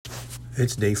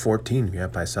It's day 14 of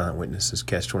Yavapai Silent Witnesses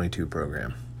Catch-22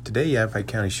 program. Today, Yavapai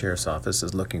County Sheriff's Office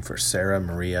is looking for Sarah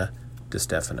Maria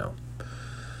DeStefano.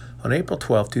 On April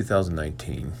 12,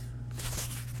 2019,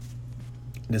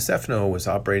 DeStefano was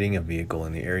operating a vehicle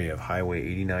in the area of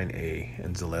Highway 89A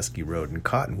and Zaleski Road in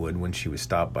Cottonwood when she was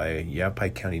stopped by a Yavapai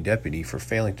County deputy for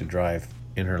failing to drive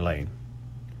in her lane.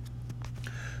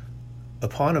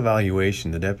 Upon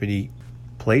evaluation, the deputy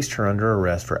placed her under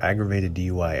arrest for aggravated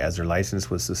DUI as her license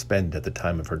was suspended at the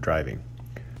time of her driving.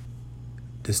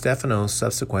 DeStefano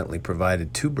subsequently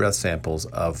provided 2 breath samples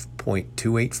of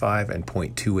 .285 and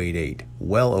 .288,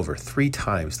 well over 3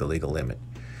 times the legal limit.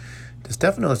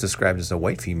 DeStefano is described as a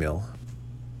white female,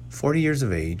 40 years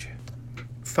of age,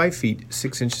 5 feet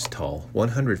 6 inches tall,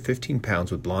 115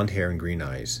 pounds with blonde hair and green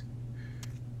eyes.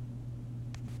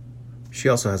 She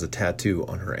also has a tattoo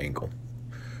on her ankle.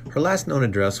 Her last known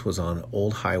address was on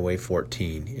Old Highway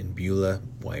 14 in Beulah,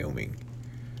 Wyoming.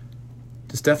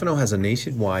 DeStefano has a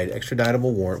nationwide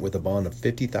extraditable warrant with a bond of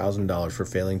 $50,000 for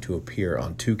failing to appear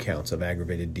on 2 counts of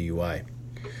aggravated DUI.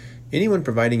 Anyone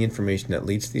providing information that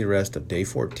leads to the arrest of Day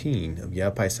 14 of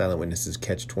Yavapai Silent Witnesses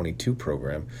Catch-22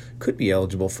 program could be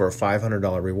eligible for a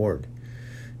 $500 reward.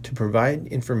 To provide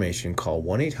information, call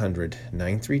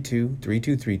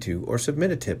 1-800-932-3232 or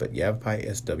submit a tip at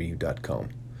yavapaisw.com.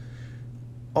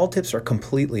 All tips are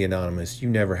completely anonymous. You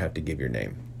never have to give your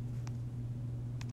name.